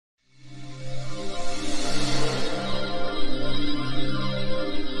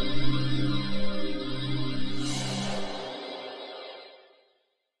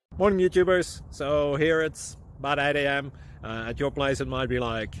Morning YouTubers. So here it's about 8 a.m. At your place it might be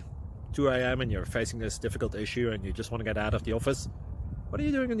like 2 a.m. and you're facing this difficult issue and you just want to get out of the office. What are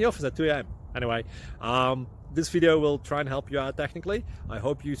you doing in the office at 2 a.m.? Anyway, this video will try and help you out technically. I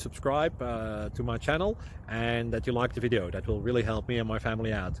hope you subscribe to my channel and that you like the video. That will really help me and my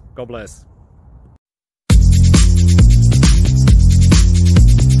family out. God bless.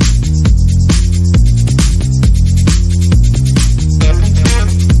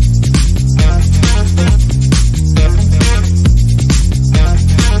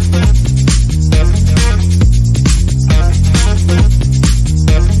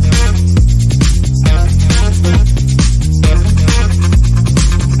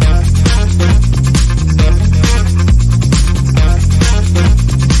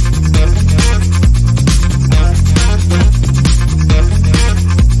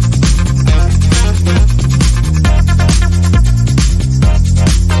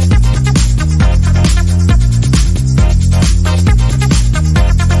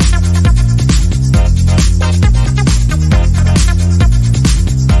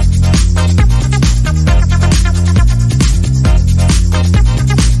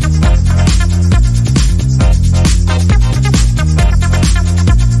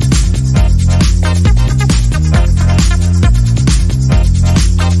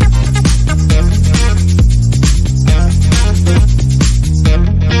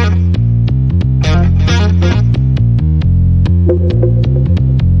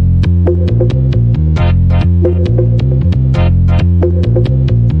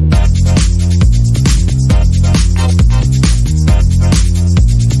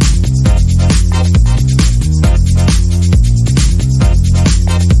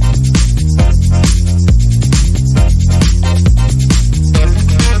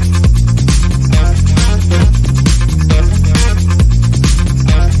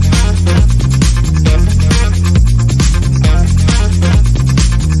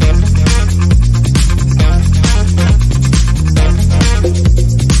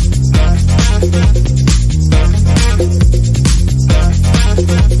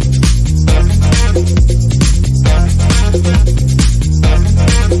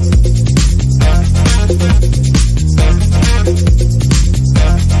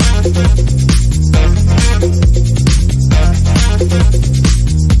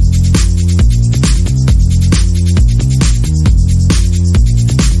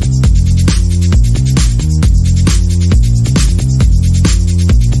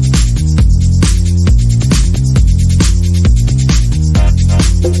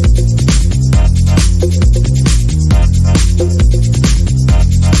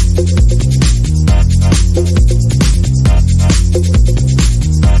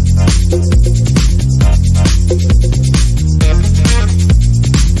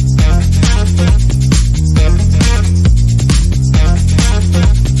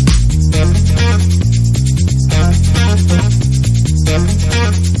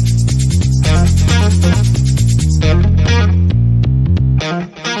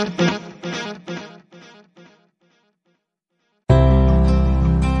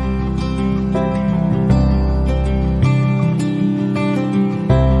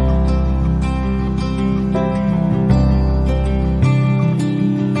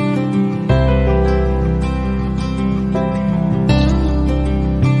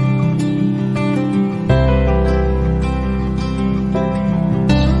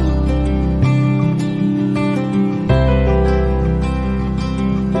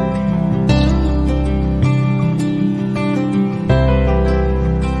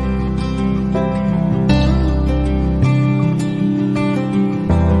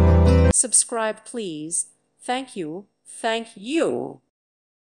 Subscribe, please. Thank you. Thank you.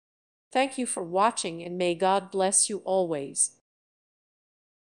 Thank you for watching, and may God bless you always.